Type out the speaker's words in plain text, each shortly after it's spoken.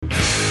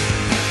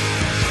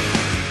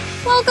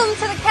Welcome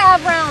to the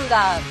Cav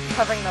Round-Up,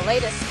 covering the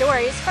latest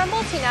stories from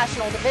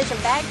Multinational Division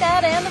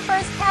Baghdad and the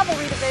 1st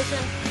Cavalry Division.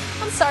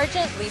 I'm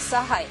Sergeant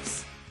Lisa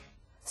Heise.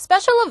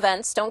 Special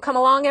events don't come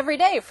along every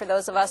day for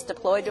those of us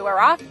deployed to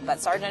Iraq,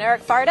 but Sergeant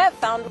Eric Fardet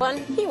found one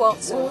he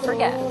won't soon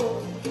forget.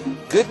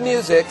 Good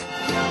music,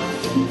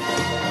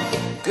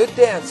 good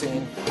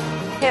dancing,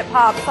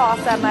 hip-hop,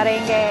 salsa,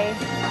 merengue,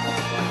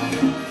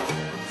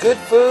 good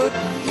food,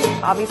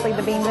 obviously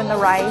the beans and the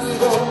rice,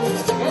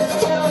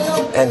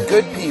 and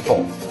good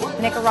people.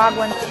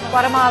 Nicaraguan,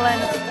 Guatemalan,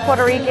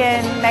 Puerto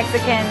Rican,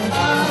 Mexican.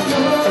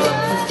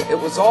 It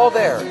was all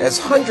there as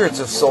hundreds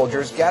of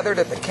soldiers gathered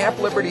at the Camp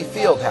Liberty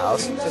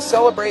Fieldhouse to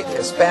celebrate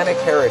Hispanic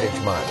Heritage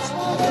Month.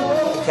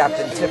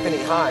 Captain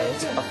Tiffany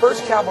Hines, a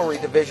 1st Cavalry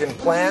Division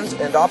Plans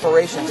and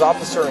Operations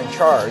Officer in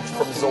charge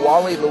from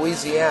Zwolle,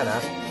 Louisiana,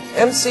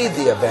 emceed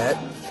the event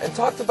and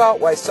talked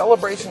about why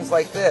celebrations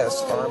like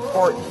this are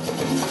important.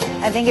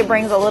 I think it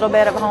brings a little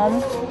bit of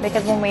home,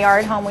 because when we are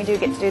at home we do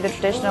get to do the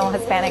traditional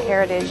Hispanic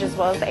heritage as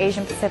well as the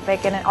Asian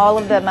Pacific and all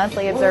of the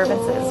monthly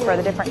observances for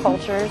the different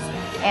cultures.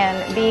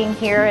 And being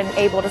here and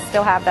able to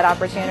still have that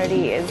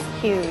opportunity is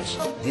huge.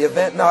 The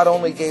event not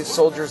only gave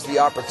soldiers the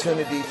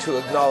opportunity to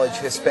acknowledge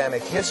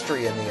Hispanic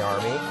history in the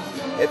Army,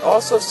 it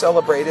also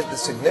celebrated the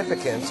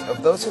significance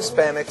of those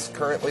Hispanics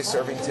currently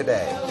serving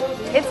today.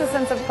 It's a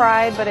sense of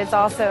pride, but it's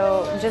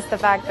also just the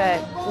fact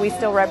that we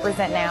still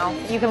represent now.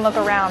 You can look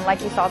around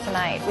like you saw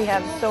tonight. We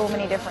have so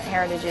many different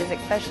heritages,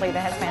 especially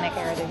the Hispanic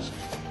heritage.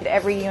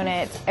 Every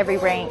unit, every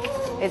rank,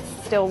 it's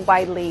still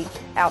widely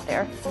out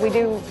there. We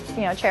do,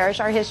 cherish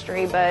our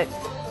history, but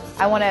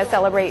I want to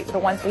celebrate the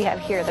ones we have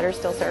here that are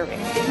still serving.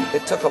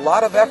 It took a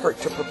lot of effort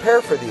to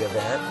prepare for the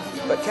event,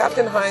 but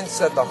Captain Hines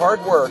said the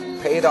hard work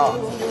paid off.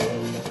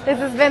 This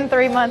has been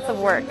 3 months of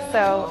work,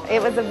 so it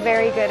was a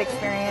very good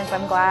experience.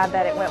 I'm glad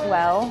that it went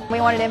well.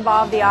 We wanted to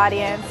involve the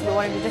audience. We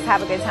wanted to just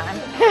have a good time.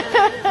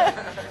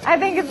 I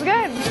think it's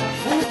good.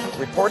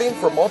 Reporting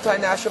for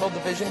Multinational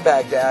Division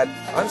Baghdad,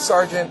 I'm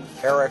Sergeant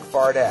Eric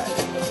Fardet.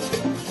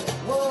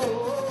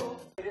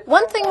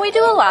 One thing we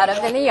do a lot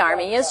of in the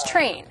Army is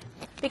train,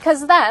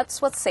 because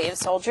that's what saves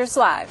soldiers'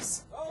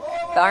 lives.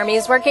 The Army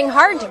is working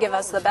hard to give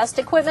us the best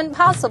equipment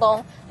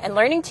possible, and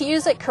learning to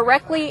use it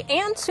correctly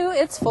and to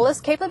its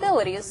fullest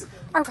capabilities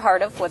are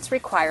part of what's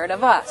required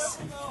of us.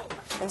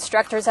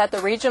 Instructors at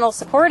the Regional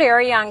Support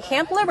Area on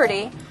Camp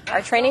Liberty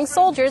are training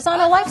soldiers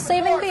on a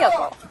life-saving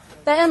vehicle,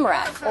 the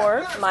MRAP,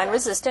 or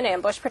Mine-Resistant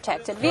Ambush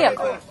Protected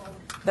Vehicle.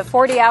 The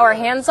 40-hour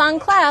hands-on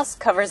class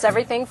covers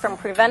everything from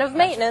preventive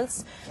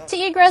maintenance to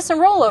egress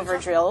and rollover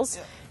drills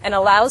and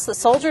allows the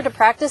soldier to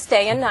practice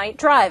day and night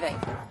driving.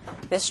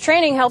 This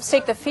training helps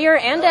take the fear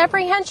and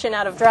apprehension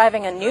out of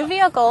driving a new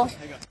vehicle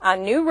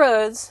on new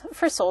roads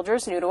for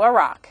soldiers new to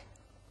Iraq.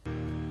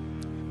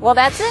 Well,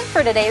 that's it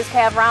for today's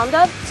Cav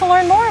Roundup. To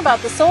learn more about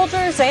the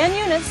soldiers and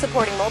units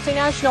supporting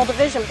Multinational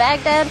Division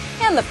Baghdad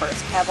and the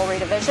 1st Cavalry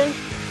Division,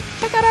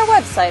 check out our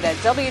website at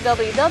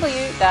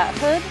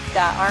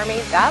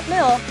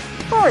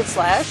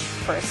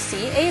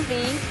www.hood.army.mil/1st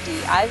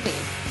CAVDIV.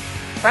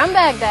 From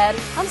Baghdad,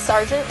 I'm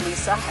Sergeant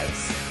Lisa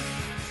Heise.